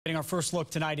Our first look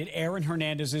tonight at Aaron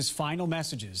Hernandez's final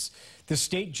messages. The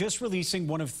state just releasing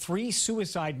one of 3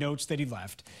 suicide notes that he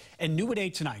left. And new at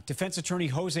 8 tonight, defense attorney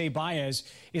Jose Baez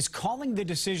is calling the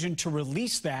decision to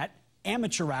release that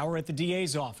amateur hour at the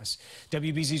DA's office.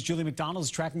 WBZ's Juli McDonald is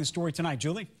tracking the story tonight.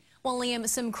 Julie? Well, Liam,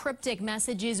 some cryptic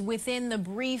messages within the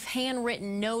brief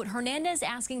handwritten note. Hernandez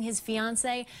asking his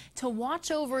fiancée to watch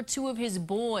over 2 of his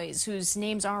boys whose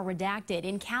names are redacted.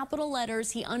 In capital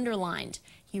letters, he underlined.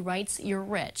 He writes, "You're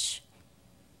rich."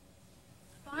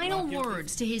 Final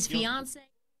words to his fiancée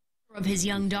of his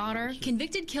young daughter.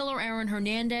 Convicted killer Aaron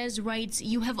Hernandez writes,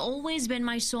 "You have always been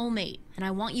my soulmate, and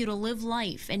I want you to live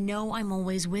life and know I'm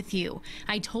always with you.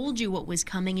 I told you what was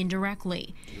coming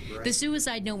indirectly." The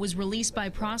suicide note was released by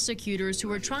prosecutors who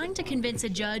were trying to convince a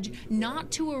judge not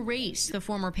to erase the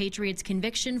former Patriots'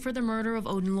 conviction for the murder of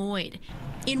Odin Lloyd.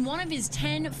 In one of his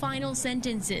 10 final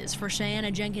sentences for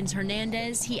Cheyenne Jenkins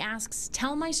Hernandez, he asks,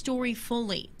 "Tell my story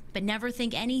fully, but never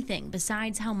think anything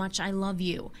besides how much I love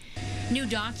you." New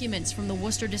documents from the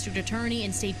Worcester District Attorney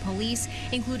and State Police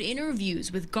include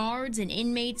interviews with guards and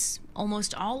inmates,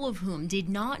 almost all of whom did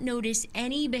not notice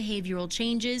any behavioral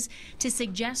changes to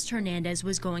suggest Hernandez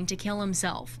was going to kill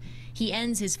himself. He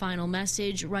ends his final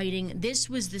message writing, "This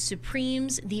was the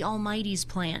Supreme's, the Almighty's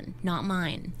plan, not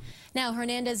mine." Now,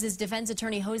 Hernandez's defense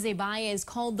attorney Jose Baez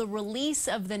called the release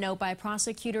of the note by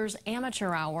prosecutors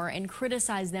amateur hour and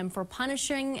criticized them for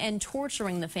punishing and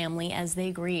torturing the family as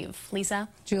they grieve. Lisa?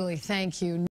 Julie, thank you.